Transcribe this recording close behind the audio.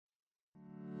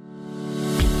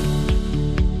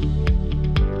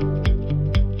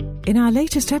In our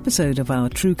latest episode of our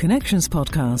True Connections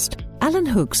podcast, Alan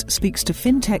Hooks speaks to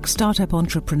fintech startup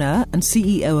entrepreneur and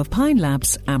CEO of Pine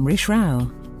Labs, Amrish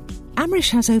Rao.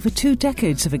 Amrish has over 2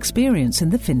 decades of experience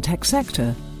in the fintech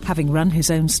sector, having run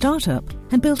his own startup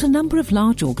and built a number of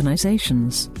large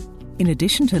organisations. In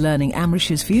addition to learning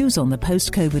Amrish's views on the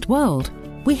post-COVID world,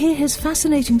 we hear his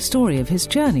fascinating story of his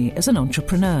journey as an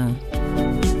entrepreneur.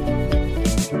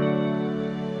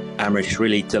 Amrish,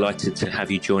 really delighted to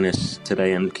have you join us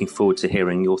today and looking forward to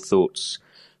hearing your thoughts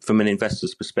from an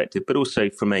investor's perspective, but also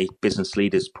from a business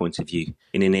leader's point of view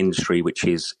in an industry which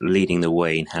is leading the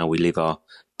way in how we live our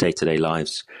day-to-day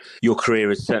lives. Your career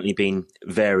has certainly been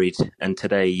varied, and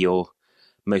today you're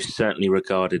most certainly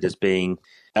regarded as being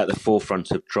at the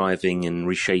forefront of driving and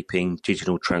reshaping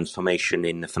digital transformation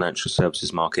in the financial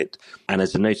services market. And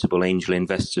as a notable angel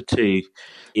investor too,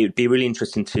 it would be really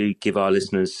interesting to give our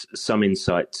listeners some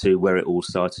insight to where it all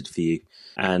started for you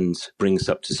and bring us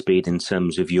up to speed in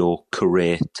terms of your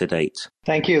career to date.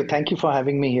 Thank you. Thank you for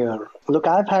having me here. Look,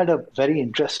 I've had a very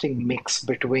interesting mix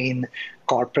between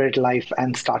corporate life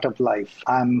and startup life.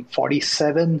 I'm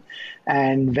 47,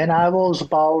 and when I was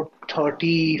about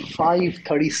 35,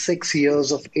 36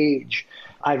 years of age,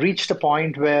 I reached a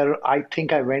point where I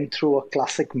think I went through a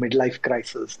classic midlife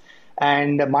crisis.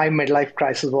 And my midlife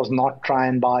crisis was not try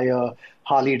and buy a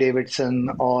Harley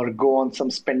Davidson or go on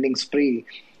some spending spree.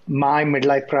 My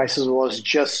midlife crisis was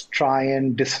just try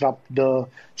and disrupt the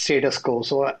status quo.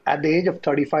 So at the age of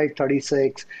 35,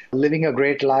 36, living a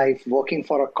great life, working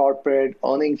for a corporate,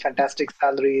 earning fantastic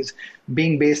salaries,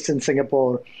 being based in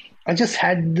Singapore, I just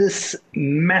had this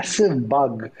massive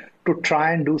bug to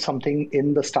try and do something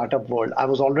in the startup world. I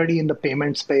was already in the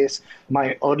payment space.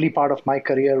 My early part of my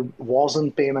career was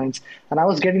in payments, and I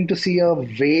was getting to see a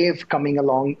wave coming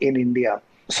along in India.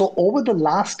 So over the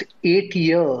last 8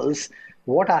 years,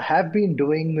 what I have been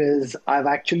doing is I've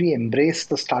actually embraced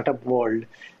the startup world,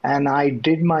 and I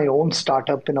did my own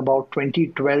startup in about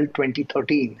 2012,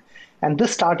 2013. And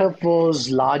this startup was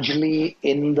largely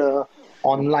in the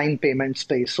online payment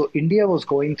space. So India was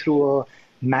going through a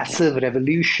massive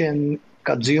revolution.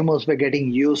 Consumers were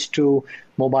getting used to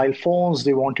mobile phones.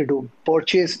 They wanted to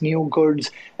purchase new goods,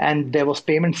 and there was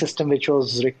payment system which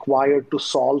was required to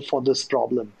solve for this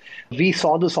problem. We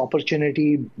saw this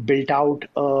opportunity, built out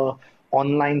a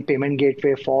online payment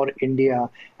gateway for India.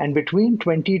 And between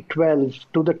 2012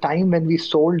 to the time when we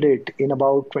sold it in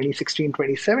about 2016,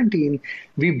 2017,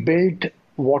 we built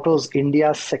what was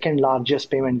India's second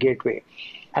largest payment gateway.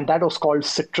 And that was called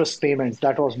Citrus Payments.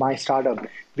 That was my startup.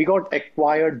 We got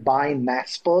acquired by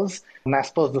Naspers.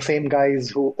 Naspers, the same guys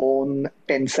who own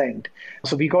Tencent.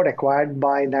 So we got acquired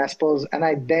by Naspers, and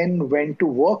I then went to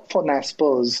work for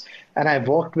Naspers, and I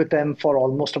worked with them for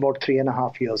almost about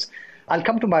 3.5 years. I'll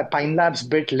come to my Pine Labs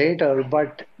bit later,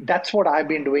 but that's what I've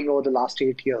been doing over the last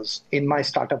 8 years in my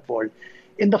startup world.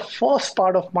 In the first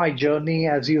part of my journey,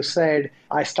 as you said,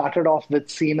 I started off with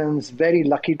Siemens, very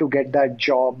lucky to get that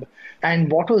job.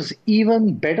 And what was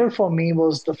even better for me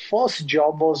was the first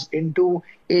job was into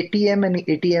ATM and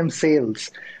ATM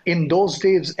sales. In those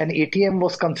days, an ATM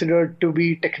was considered to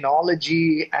be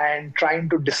technology and trying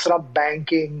to disrupt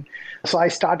banking. So I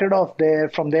started off there.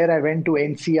 From there, I went to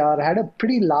NCR. I had a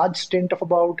pretty large stint of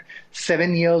about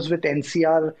 7 years with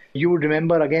NCR. You would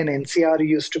remember, again, NCR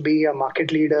used to be a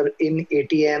market leader in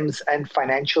ATMs and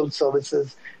financial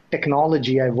services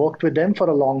technology. I worked with them for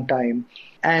a long time.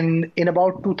 And in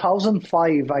about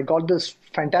 2005, I got this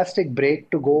fantastic break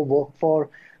to go work for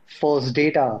First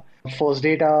Data. First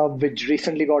Data, which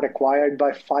recently got acquired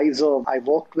by Pfizer. I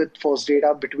worked with First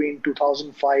Data between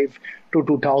 2005 to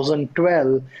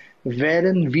 2012,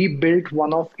 wherein we built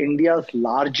one of India's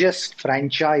largest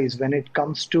franchise when it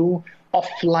comes to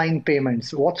offline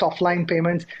payments. What's offline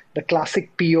payments? The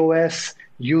classic POS,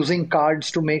 using cards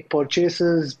to make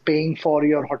purchases, paying for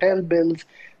your hotel bills.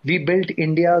 We built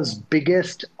India's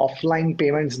biggest offline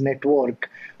payments network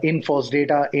in First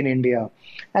Data in India.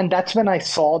 And that's when I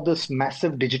saw this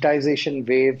massive digitization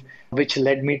wave, which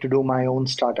led me to do my own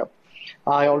startup.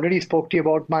 I already spoke to you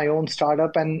about my own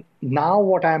startup, and now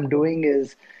what I'm doing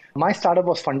is my startup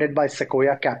was funded by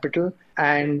Sequoia Capital.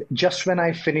 And just when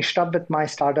I finished up with my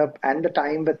startup and the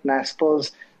time with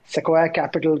Naspers, Sequoia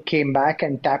Capital came back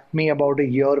and tapped me about a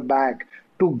year back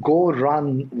to go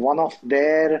run one of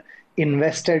their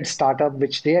invested startup,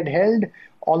 which they had held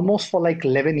almost for like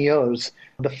 11 years.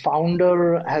 The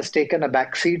founder has taken a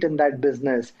backseat in that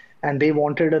business, and they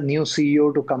wanted a new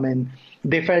CEO to come in.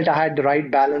 They felt I had the right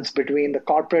balance between the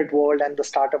corporate world and the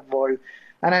startup world.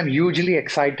 And I'm hugely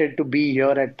excited to be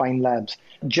here at Pine Labs.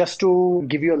 Just to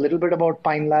give you a little bit about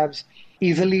Pine Labs,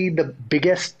 easily the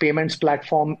biggest payments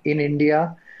platform in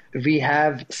India. We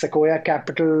have Sequoia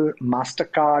Capital,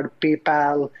 MasterCard,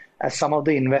 PayPal as some of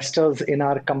the investors in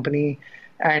our company.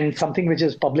 And something which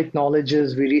is public knowledge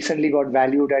is we recently got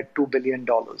valued at $2 billion.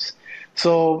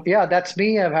 So yeah, that's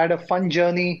me. I've had a fun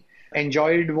journey,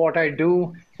 enjoyed what I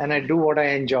do, and I do what I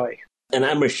enjoy. And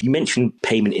Amrish, you mentioned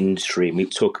payment industry, and we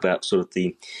talk about sort of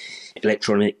the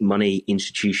electronic money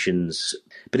institutions.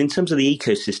 But in terms of the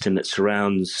ecosystem that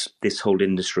surrounds this whole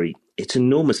industry, it's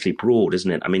enormously broad,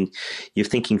 isn't it? I mean, you're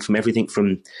thinking from everything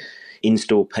from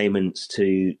in-store payments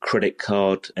to credit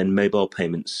card and mobile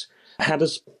payments. How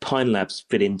does Pine Labs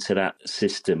fit into that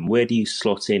system? Where do you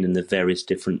slot in the various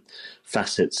different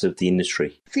facets of the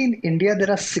industry? See, in India, there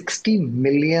are 60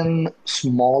 million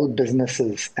small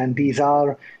businesses, and these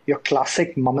are your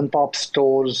classic mom and pop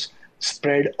stores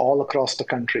spread all across the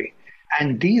country.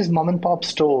 And these mom and pop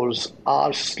stores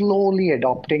are slowly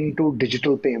adopting to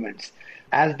digital payments.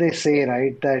 As they say,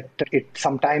 right, that it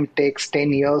sometimes takes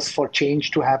 10 years for change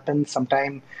to happen,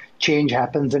 sometimes change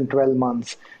happens in 12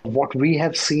 months. What we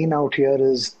have seen out here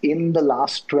is in the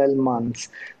last 12 months,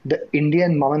 the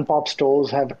Indian mom and pop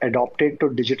stores have adopted to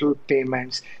digital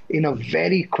payments in a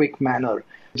very quick manner.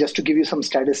 Just to give you some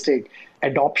statistic,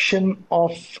 adoption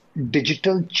of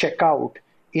digital checkout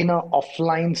in an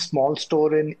offline small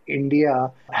store in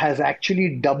India has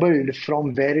actually doubled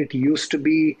from where it used to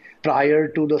be prior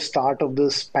to the start of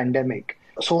this pandemic.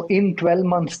 So in 12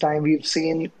 months' time, we've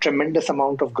seen tremendous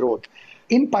amount of growth.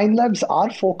 In Pine Labs, our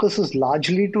focus is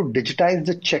largely to digitize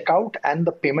the checkout and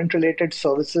the payment-related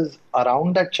services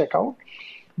around that checkout.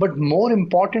 But more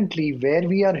importantly, where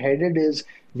we are headed is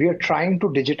we are trying to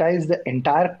digitize the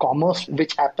entire commerce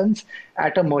which happens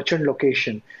at a merchant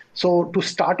location. So to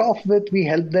start off with, we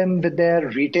help them with their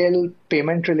retail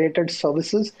payment-related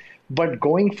services. But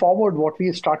going forward, what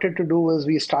we started to do is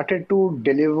we started to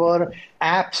deliver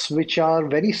apps which are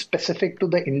very specific to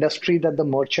the industry that the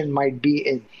merchant might be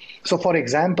in. So for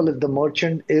example, if the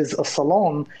merchant is a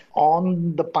salon,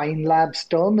 on the Pine Labs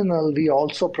terminal, we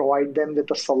also provide them with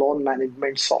a salon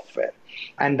management software.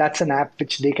 And that's an app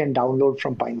which they can download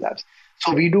from Pine Labs.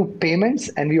 So we do payments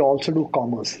and we also do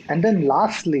commerce. And then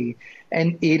lastly,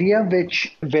 an area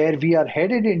where we are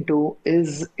headed into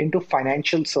is into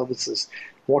financial services.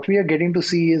 What we are getting to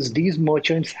see is these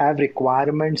merchants have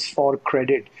requirements for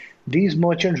credit. These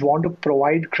merchants want to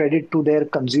provide credit to their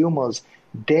consumers.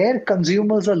 Their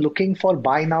consumers are looking for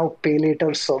buy now, pay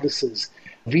later services.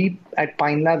 We at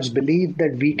Pine Labs believe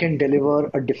that we can deliver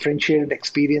a differentiated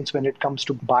experience when it comes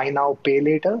to buy now, pay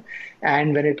later,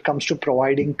 and when it comes to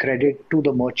providing credit to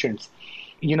the merchants.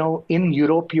 You know, in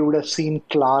Europe, you would have seen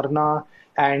Klarna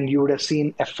and you would have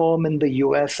seen Affirm in the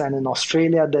US, and in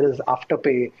Australia, there is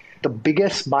Afterpay. The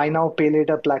biggest buy now, pay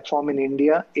later platform in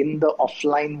India in the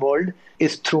offline world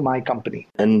is through my company.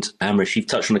 And Amrish, you've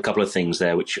touched on a couple of things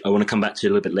there, which I want to come back to a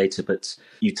little bit later, but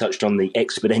you touched on the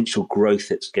exponential growth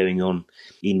that's going on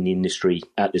in the industry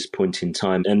at this point in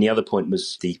time. And the other point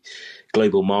was the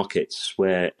global markets,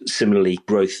 where similarly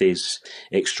growth is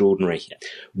extraordinary.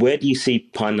 Where do you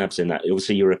see Pine Labs in that?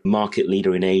 Obviously, you're a market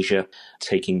leader in Asia,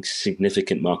 taking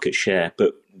significant market share,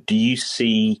 but do you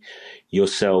see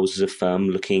yourselves as a firm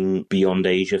looking beyond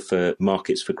Asia for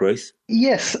markets for growth?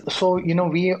 Yes. So,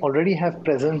 we already have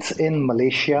presence in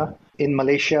Malaysia. In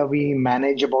Malaysia, we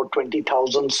manage about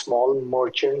 20,000 small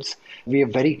merchants. We are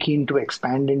very keen to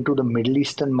expand into the Middle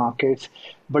Eastern markets.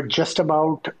 But just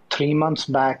about 3 months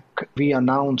back, we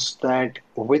announced that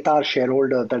with our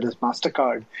shareholder, that is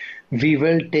MasterCard, we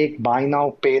will take buy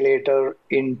now, pay later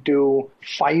into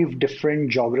 5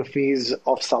 different geographies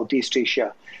of Southeast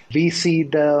Asia. We see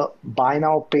the buy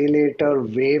now, pay later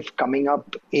wave coming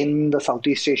up in the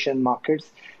Southeast Asian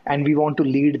markets, and we want to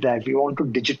lead that. We want to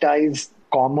digitize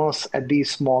commerce at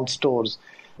these small stores.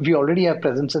 We already have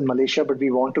presence in Malaysia, but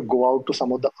we want to go out to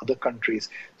some of the other countries.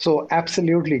 So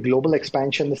absolutely, global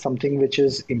expansion is something which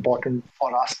is important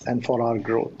for us and for our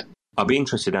growth. I'll be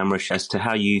interested, Amrish, as to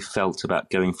how you felt about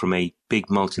going from a big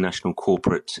multinational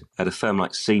corporate at a firm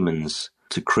like Siemens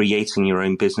to creating your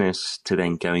own business to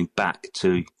then going back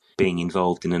to being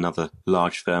involved in another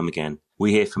large firm again.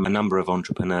 We hear from a number of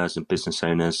entrepreneurs and business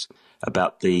owners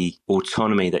about the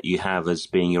autonomy that you have as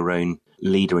being your own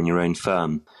leader in your own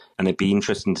firm. And it'd be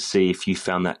interesting to see if you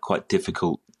found that quite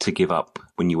difficult to give up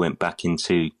when you went back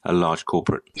into a large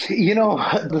corporate. This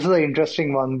is an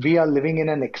interesting one. We are living in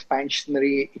an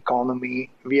expansionary economy.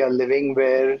 We are living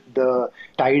where the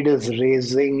tide is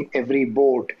raising every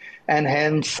boat. And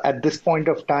hence, at this point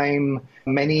of time,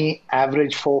 many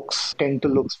average folks tend to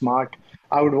look smart.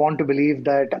 I would want to believe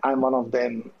that I'm one of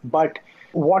them. But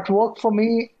what worked for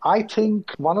me, I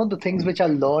think one of the things which I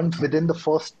learned within the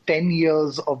first 10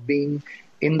 years of being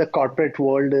in the corporate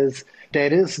world is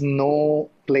there is no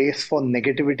place for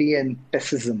negativity and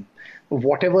pessimism.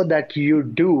 Whatever that you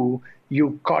do,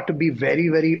 you've got to be very,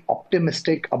 very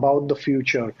optimistic about the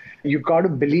future. You've got to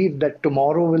believe that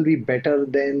tomorrow will be better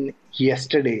than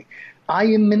yesterday. I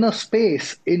am in a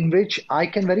space in which I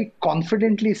can very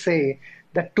confidently say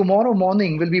that tomorrow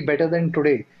morning will be better than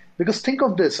today. Because think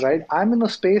of this, right? I'm in a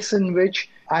space in which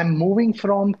I'm moving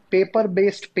from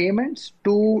paper-based payments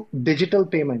to digital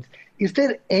payments. Is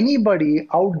there anybody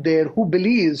out there who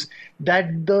believes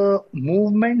that the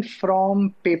movement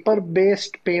from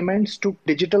paper-based payments to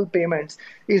digital payments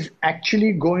is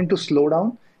actually going to slow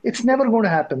down? It's never going to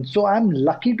happen. So I'm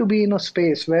lucky to be in a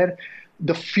space where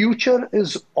the future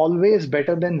is always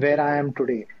better than where I am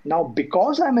today. Now,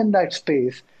 because I'm in that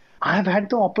space, I've had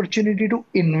the opportunity to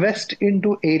invest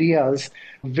into areas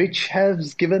which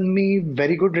has given me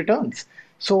very good returns.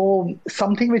 So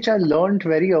something which I learned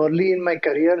very early in my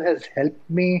career has helped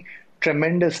me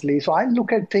tremendously. So I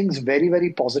look at things very,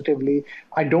 very positively.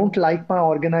 I don't like my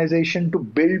organization to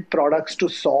build products to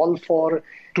solve for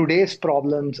today's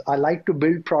problems. I like to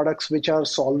build products which are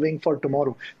solving for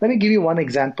tomorrow. Let me give you one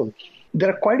example. There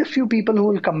are quite a few people who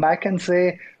will come back and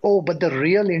say, oh, but the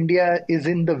real India is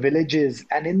in the villages.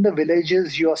 And in the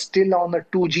villages, you are still on a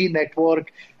 2G network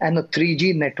and a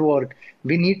 3G network.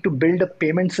 We need to build a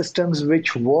payment systems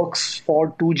which works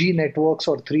for 2G networks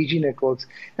or 3G networks.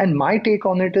 And my take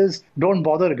on it is, don't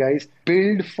bother, guys.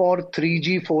 Build for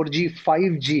 3G, 4G,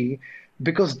 5G,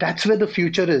 because that's where the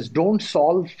future is. Don't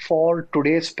solve for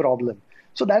today's problem.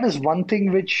 So that is one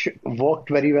thing which worked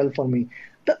very well for me.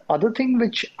 The other thing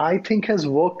which I think has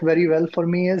worked very well for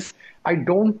me is I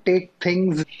don't take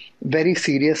things very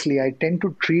seriously. I tend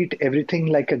to treat everything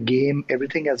like a game,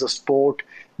 everything as a sport.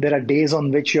 There are days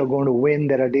on which you're going to win.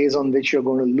 There are days on which you're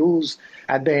going to lose.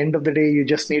 At the end of the day, you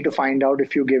just need to find out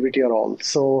if you gave it your all.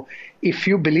 So if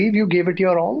you believe you gave it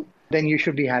your all, then you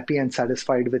should be happy and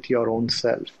satisfied with your own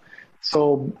self.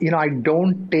 So, I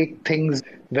don't take things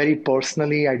very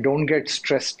personally. I don't get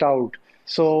stressed out.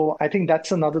 So I think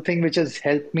that's another thing which has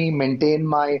helped me maintain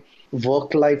my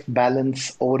work-life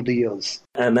balance over the years.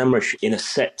 Amrish, in a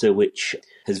sector which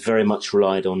has very much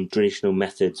relied on traditional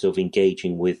methods of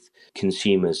engaging with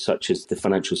consumers, such as the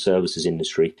financial services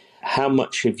industry, how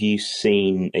much have you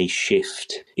seen a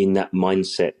shift in that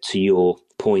mindset to your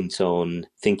point on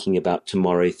thinking about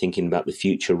tomorrow, thinking about the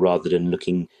future rather than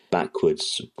looking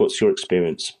backwards? What's your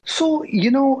experience? So,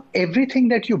 everything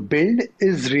that you build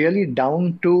is really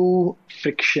down to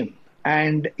friction.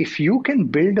 And if you can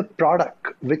build a product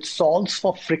which solves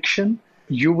for friction,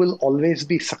 you will always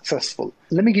be successful.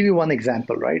 Let me give you one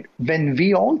example, right? When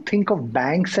we all think of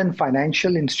banks and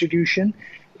financial institutions,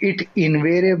 it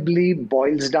invariably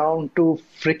boils down to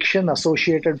friction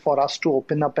associated for us to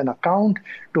open up an account,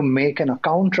 to make an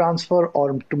account transfer,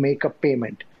 or to make a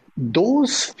payment.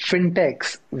 Those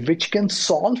fintechs which can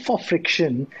solve for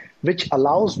friction, which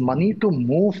allows money to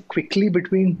move quickly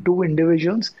between two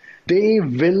individuals, they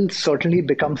will certainly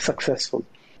become successful.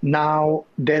 Now,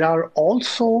 there are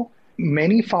also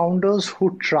many founders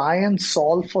who try and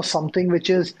solve for something which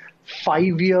is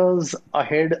 5 years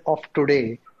ahead of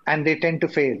today, and they tend to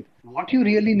fail. What you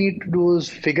really need to do is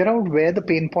figure out where the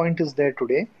pain point is there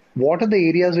today, what are the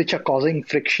areas which are causing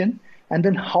friction, and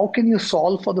then how can you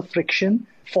solve for the friction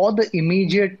for the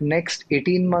immediate next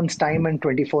 18 months time and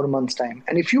 24 months time.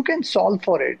 And if you can solve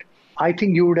for it, I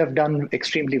think you would have done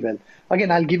extremely well.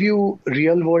 Again, I'll give you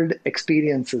real world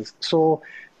experiences. So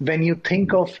when you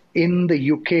think of in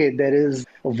the UK, there is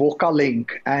Vocalink,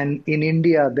 and in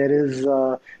India, there is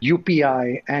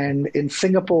UPI, and in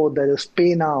Singapore, there is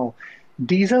PayNow.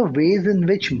 These are ways in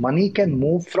which money can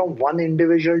move from one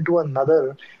individual to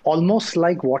another, almost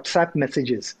like WhatsApp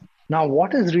messages. Now,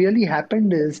 what has really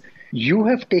happened is you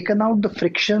have taken out the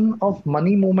friction of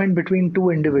money movement between two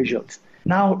individuals.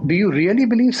 Now, do you really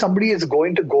believe somebody is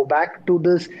going to go back to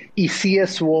this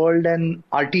ECS world and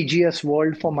RTGS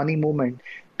world for money movement?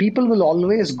 People will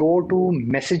always go to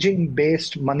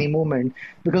messaging-based money movement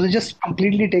because it just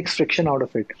completely takes friction out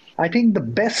of it. I think the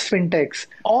best fintechs,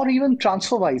 or even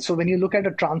TransferWise. So when you look at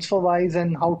a TransferWise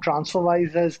and how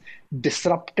TransferWise has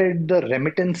disrupted the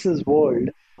remittances world,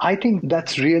 I think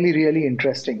that's really, really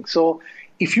interesting. So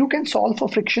if you can solve for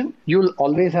friction, you'll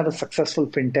always have a successful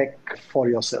fintech for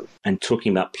yourself. And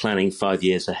talking about planning 5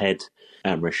 years ahead,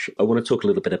 Amrish, I want to talk a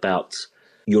little bit about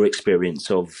your experience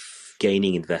of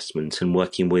gaining investment and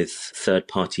working with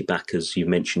third-party backers. You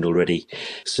mentioned already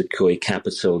Sequoia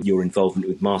Capital, your involvement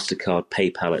with MasterCard,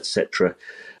 PayPal, etc.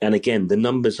 And again, the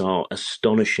numbers are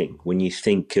astonishing when you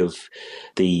think of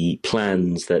the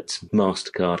plans that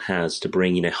MasterCard has to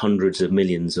bring, hundreds of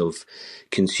millions of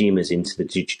consumers into the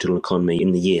digital economy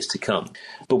in the years to come.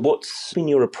 But what's been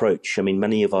your approach? I mean,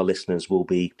 many of our listeners will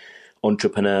be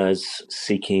entrepreneurs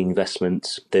seeking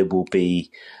investment. There will be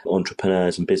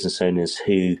entrepreneurs and business owners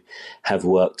who have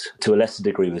worked to a lesser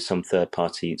degree with some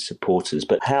third-party supporters.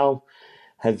 But how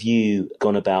have you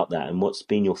gone about that, and what's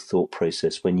been your thought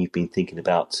process when you've been thinking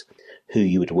about who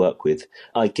you would work with?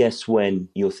 I guess when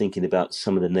you're thinking about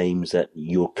some of the names that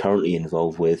you're currently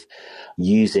involved with,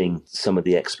 using some of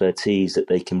the expertise that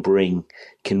they can bring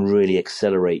can really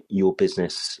accelerate your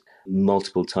business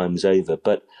multiple times over.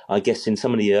 But I guess in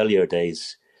some of the earlier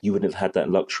days, you wouldn't have had that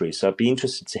luxury. So I'd be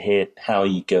interested to hear how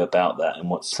you go about that and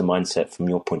what's the mindset from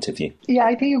your point of view. Yeah,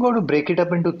 I think you got to break it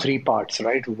up into three parts,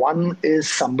 right? One is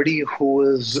somebody who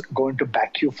is going to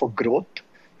back you for growth.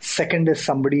 Second is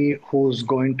somebody who's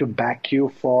going to back you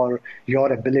for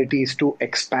your abilities to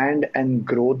expand and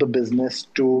grow the business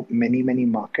to many, many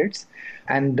markets.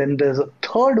 And then there's a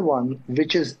third one,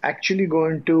 which is actually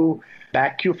going to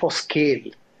back you for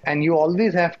scale. And you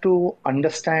always have to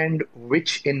understand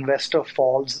which investor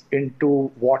falls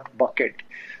into what bucket.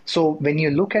 So when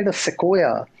you look at a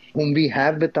Sequoia, whom we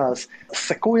have with us,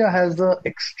 Sequoia has an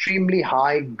extremely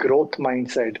high growth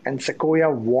mindset, and Sequoia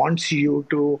wants you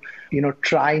to,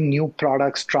 try new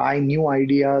products, try new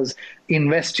ideas,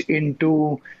 invest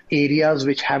into areas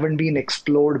which haven't been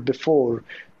explored before,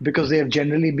 because they have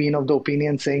generally been of the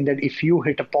opinion saying that if you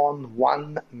hit upon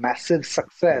one massive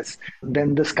success,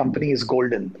 then this company is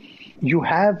golden. You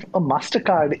have a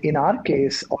MasterCard in our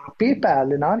case, or a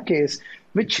PayPal in our case,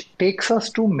 which takes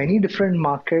us to many different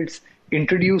markets,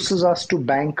 introduces us to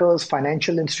bankers,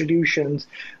 financial institutions,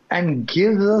 and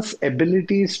gives us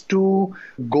abilities to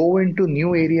go into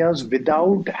new areas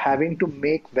without having to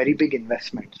make very big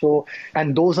investments.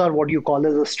 And those are what you call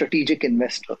as a strategic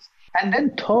investors. And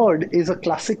then third is a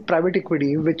classic private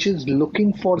equity, which is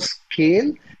looking for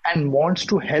scale and wants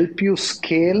to help you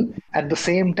scale. At the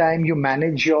same time, you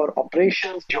manage your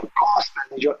operations, your cost,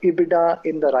 manage your EBITDA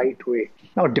in the right way.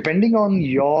 Now, depending on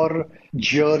your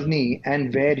journey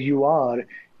and where you are,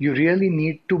 you really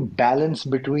need to balance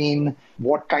between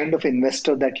what kind of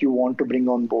investor that you want to bring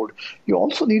on board. You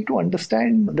also need to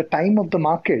understand the time of the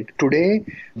market. Today,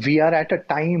 we are at a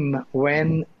time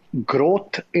when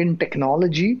growth in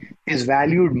technology is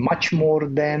valued much more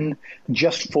than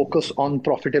just focus on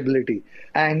profitability.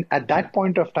 And at that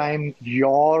point of time,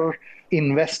 your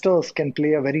investors can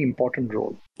play a very important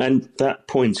role. And that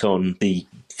point on the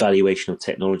valuation of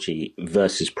technology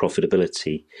versus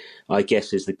profitability, I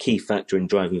guess, is the key factor in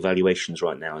driving valuations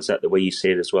right now. Is that the way you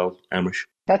see it as well, Amrish?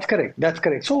 That's correct.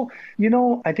 So,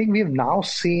 I think we've now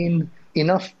seen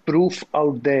enough proof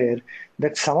out there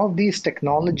that some of these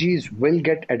technologies will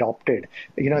get adopted.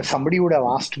 Somebody would have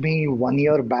asked me 1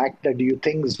 year back that, do you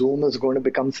think Zoom is going to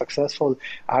become successful?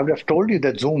 I would have told you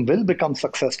that Zoom will become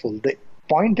successful. The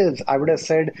point is, I would have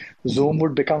said Zoom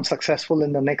would become successful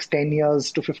in the next 10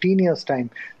 years to 15 years time.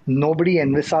 Nobody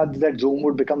envisaged that Zoom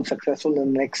would become successful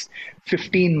in the next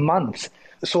 15 months.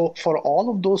 So for all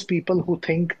of those people who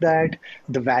think that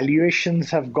the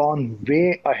valuations have gone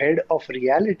way ahead of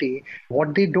reality,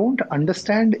 what they don't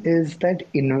understand is that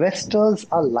investors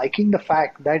are liking the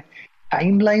fact that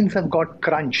timelines have got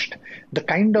crunched. The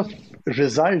kind of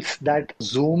results that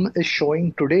Zoom is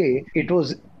showing today, it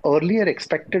was earlier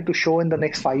expected to show in the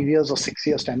next 5 years or 6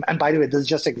 years time. And by the way, this is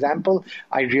just example.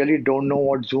 I really don't know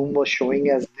what Zoom was showing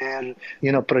as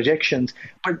their, projections.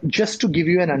 But just to give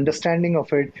you an understanding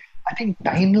of it, I think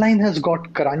timeline has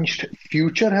got crunched,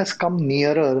 future has come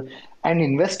nearer, and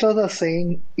investors are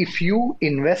saying, if you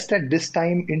invest at this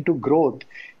time into growth,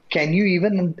 can you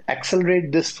even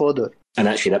accelerate this further? And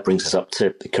actually that brings us up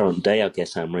to the current day, I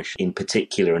guess, Amrish, in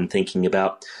particular, and thinking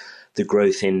about the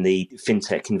growth in the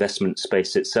fintech investment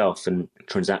space itself, and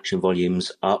transaction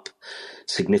volumes up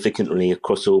significantly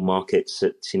across all markets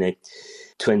at 20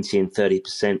 and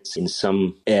 30% in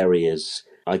some areas.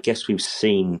 I guess we've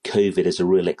seen COVID as a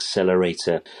real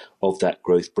accelerator of that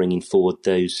growth, bringing forward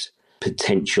those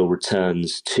potential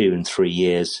returns 2 and 3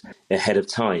 years ahead of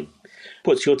time.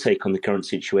 What's your take on the current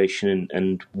situation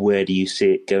and where do you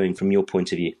see it going from your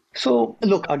point of view? So,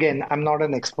 look, again, I'm not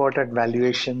an expert at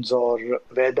valuations or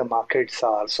where the markets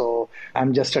are. So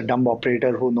I'm just a dumb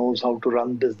operator who knows how to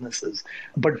run businesses.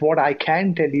 But what I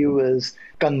can tell you is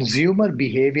consumer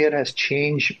behavior has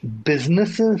changed.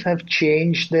 Businesses have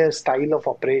changed their style of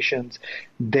operations.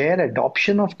 Their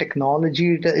adoption of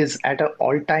technology is at an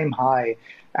all-time high.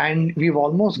 And we've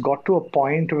almost got to a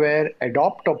point where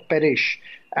adopt or perish.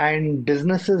 And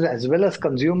businesses as well as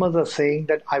consumers are saying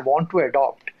that I want to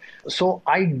adopt. So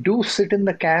I do sit in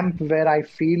the camp where I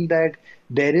feel that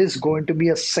there is going to be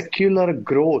a secular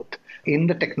growth in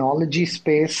the technology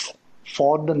space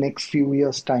for the next few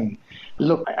years' time.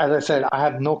 Look, as I said, I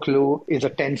have no clue, is a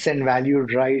Tencent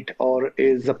valued right or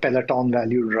is a Peloton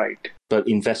valued right? But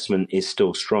investment is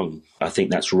still strong. I think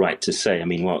that's right to say. I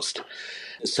mean, whilst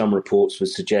some reports would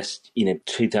suggest,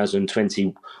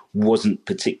 2020 wasn't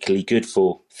particularly good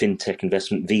for fintech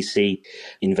investment. VC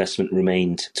investment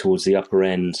remained towards the upper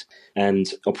end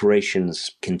and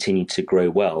operations continued to grow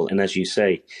well. And as you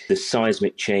say, the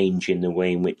seismic change in the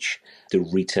way in which the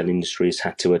retail industry has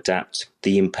had to adapt,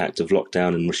 the impact of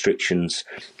lockdown and restrictions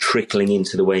trickling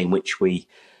into the way in which we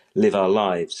live our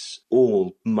lives,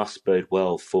 all must bode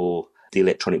well for the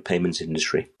electronic payments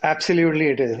industry. Absolutely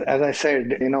it is. As I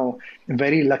said,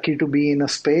 very lucky to be in a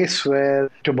space where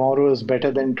tomorrow is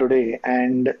better than today.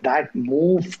 And that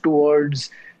move towards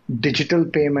digital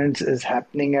payments is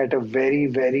happening at a very,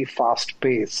 very fast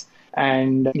pace.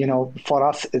 And, for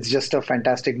us, it's just a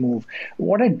fantastic move.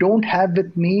 What I don't have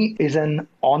with me is an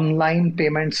online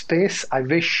payment space. I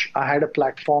wish I had a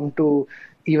platform to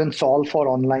even solve for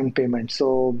online payments.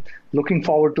 So looking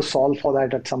forward to solve for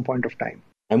that at some point of time.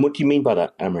 And what do you mean by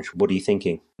that, Amrish? What are you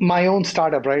thinking? My own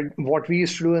startup, right? What we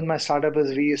used to do in my startup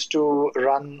is we used to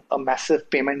run a massive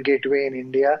payment gateway in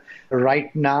India.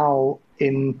 Right now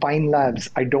in Pine Labs,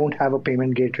 I don't have a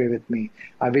payment gateway with me.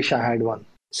 I wish I had one.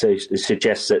 So it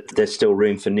suggests that there's still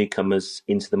room for newcomers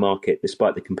into the market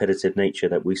despite the competitive nature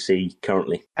that we see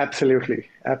currently. Absolutely.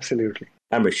 Absolutely.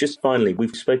 Amrish, just finally,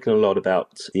 we've spoken a lot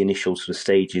about the initial sort of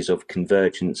stages of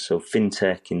convergence of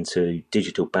fintech into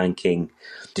digital banking,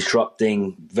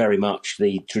 disrupting very much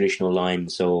the traditional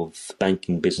lines of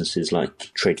banking businesses like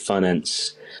trade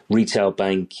finance, retail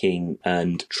banking,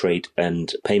 and trade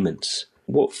and payments.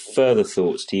 What further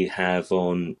thoughts do you have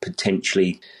on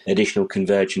potentially additional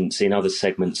convergence in other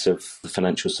segments of the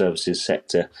financial services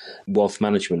sector, wealth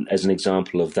management as an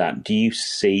example of that? Do you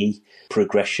see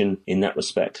progression in that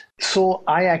respect? So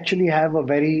I actually have a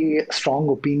very strong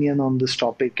opinion on this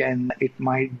topic, and it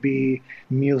might be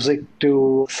music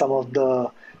to some of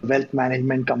the wealth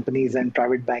management companies and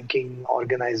private banking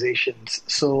organizations.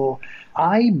 So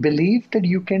I believe that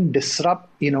you can disrupt,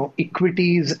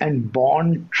 equities and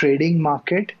bond trading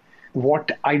market.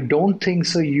 What I don't think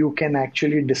so you can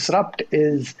actually disrupt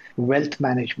is wealth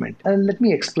management. And let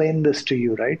me explain this to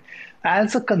you, right?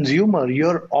 As a consumer,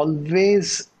 you're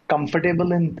always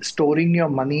comfortable in storing your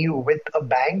money with a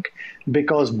bank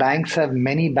because banks have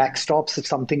many backstops if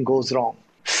something goes wrong.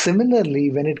 Similarly,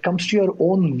 when it comes to your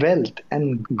own wealth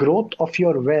and growth of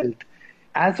your wealth,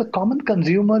 as a common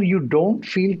consumer, you don't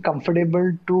feel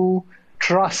comfortable to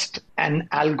trust an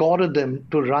algorithm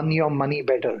to run your money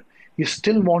better. You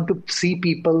still want to see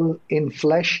people in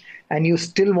flesh and you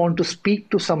still want to speak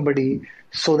to somebody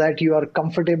so that you are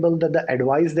comfortable that the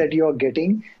advice that you are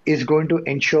getting is going to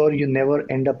ensure you never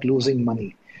end up losing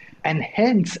money. And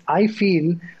hence, I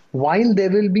feel while there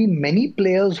will be many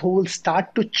players who will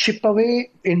start to chip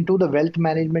away into the wealth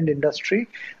management industry,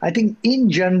 I think in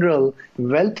general,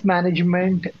 wealth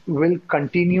management will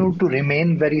continue to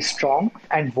remain very strong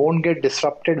and won't get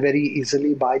disrupted very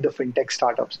easily by the fintech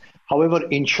startups. However,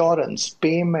 insurance,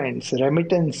 payments,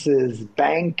 remittances,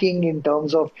 banking in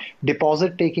terms of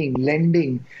deposit taking,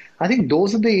 lending, I think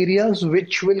those are the areas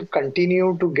which will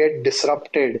continue to get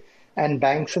disrupted. And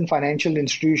banks and financial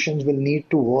institutions will need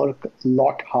to work a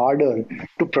lot harder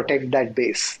to protect that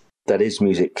base. That is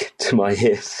music to my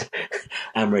ears,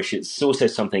 Amrish. It's also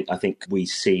something I think we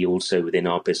see also within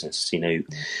our business.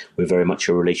 We're very much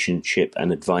a relationship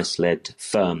and advice-led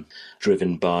firm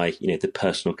driven by, the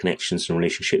personal connections and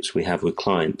relationships we have with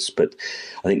clients. But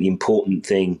I think the important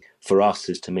thing for us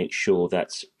is to make sure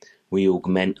that we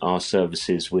augment our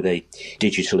services with a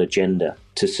digital agenda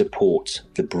to support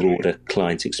the broader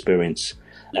client experience.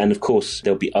 And of course,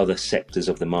 there'll be other sectors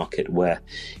of the market where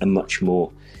a much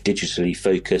more digitally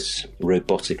focused,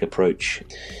 robotic approach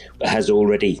has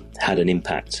already had an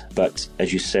impact. But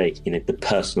as you say, the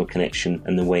personal connection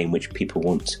and the way in which people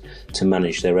want to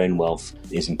manage their own wealth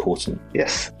is important.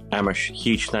 Yes. Amrish,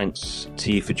 huge thanks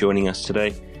to you for joining us today.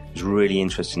 It was really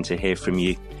interesting to hear from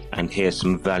you and hear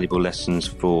some valuable lessons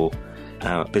for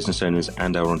our business owners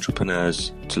and our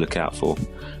entrepreneurs to look out for.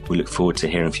 We look forward to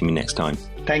hearing from you next time.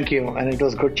 Thank you, and it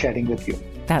was good chatting with you.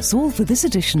 That's all for this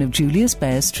edition of Julius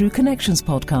Baer's True Connections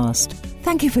podcast.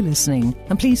 Thank you for listening,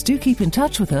 and please do keep in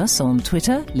touch with us on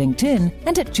Twitter, LinkedIn,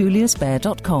 and at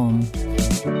juliusbaer.com.